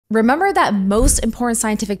Remember that most important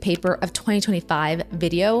scientific paper of 2025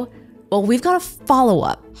 video? Well, we've got a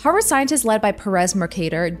follow-up. Harvard scientists led by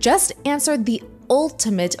Pérez-Mercader just answered the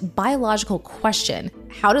ultimate biological question: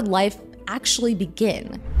 how did life actually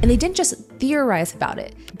begin? And they didn't just theorize about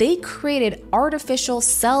it. They created artificial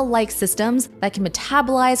cell-like systems that can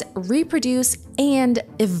metabolize, reproduce, and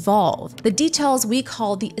evolve. The details we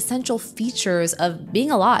call the essential features of being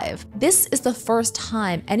alive. This is the first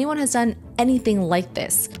time anyone has done anything like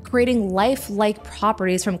this, creating life-like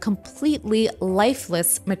properties from completely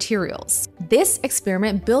lifeless materials. This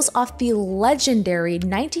experiment builds off the legendary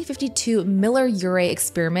 1952 Miller-Urey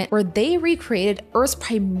experiment, where they recreated Earth's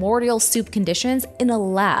primordial soup conditions in a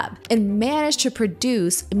lab and managed to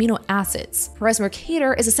produce amino acids.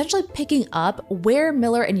 Pérez-Mercader is essentially picking up where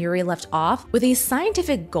Miller and Urey left off with a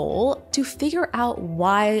scientific goal to figure out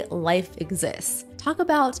why life exists. Talk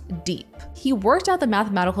about deep. He worked out the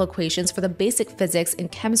mathematical equations for the basic physics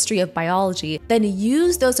and chemistry of biology, then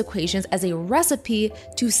used those equations as a recipe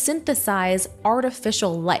to synthesize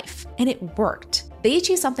artificial life, and it worked. They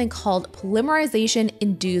achieved something called polymerization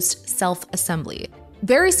induced self-assembly.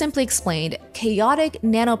 Very simply explained, chaotic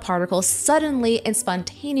nanoparticles suddenly and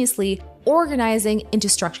spontaneously organizing into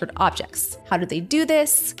structured objects. How did they do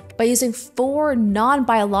this? By using 4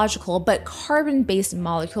 non-biological but carbon-based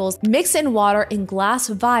molecules mixed in water in glass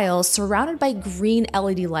vials surrounded by green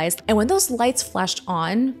LED lights, and when those lights flashed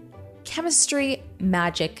on, chemistry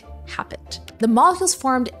magic happened. The molecules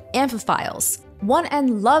formed amphiphiles. One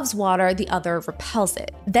end loves water, the other repels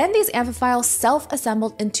it. Then these amphiphiles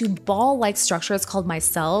self-assembled into ball-like structures called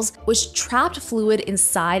micelles, which trapped fluid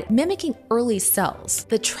inside, mimicking early cells.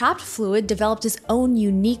 The trapped fluid developed its own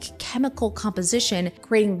unique chemical composition,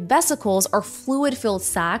 creating vesicles or fluid-filled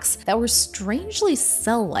sacs that were strangely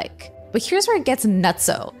cell-like. But here's where it gets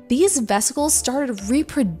nutso. These vesicles started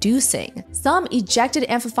reproducing. Some ejected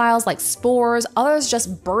amphiphiles like spores, others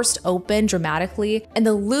just burst open dramatically, and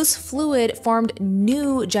the loose fluid formed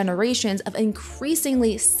new generations of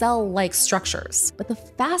increasingly cell-like structures. But the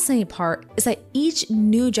fascinating part is that each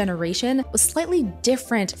new generation was slightly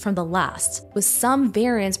different from the last, with some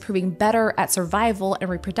variants proving better at survival and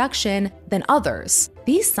reproduction than others.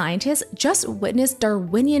 These scientists just witnessed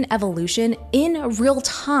Darwinian evolution in real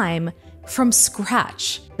time from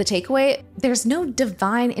scratch. The takeaway? There's no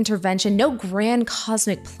divine intervention, no grand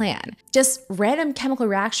cosmic plan, just random chemical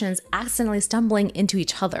reactions accidentally stumbling into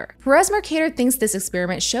each other. Pérez-Mercader thinks this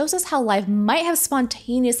experiment shows us how life might have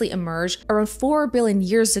spontaneously emerged around 4 billion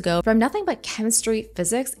years ago from nothing but chemistry,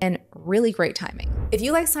 physics, and really great timing. If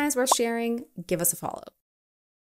you like science worth sharing, give us a follow.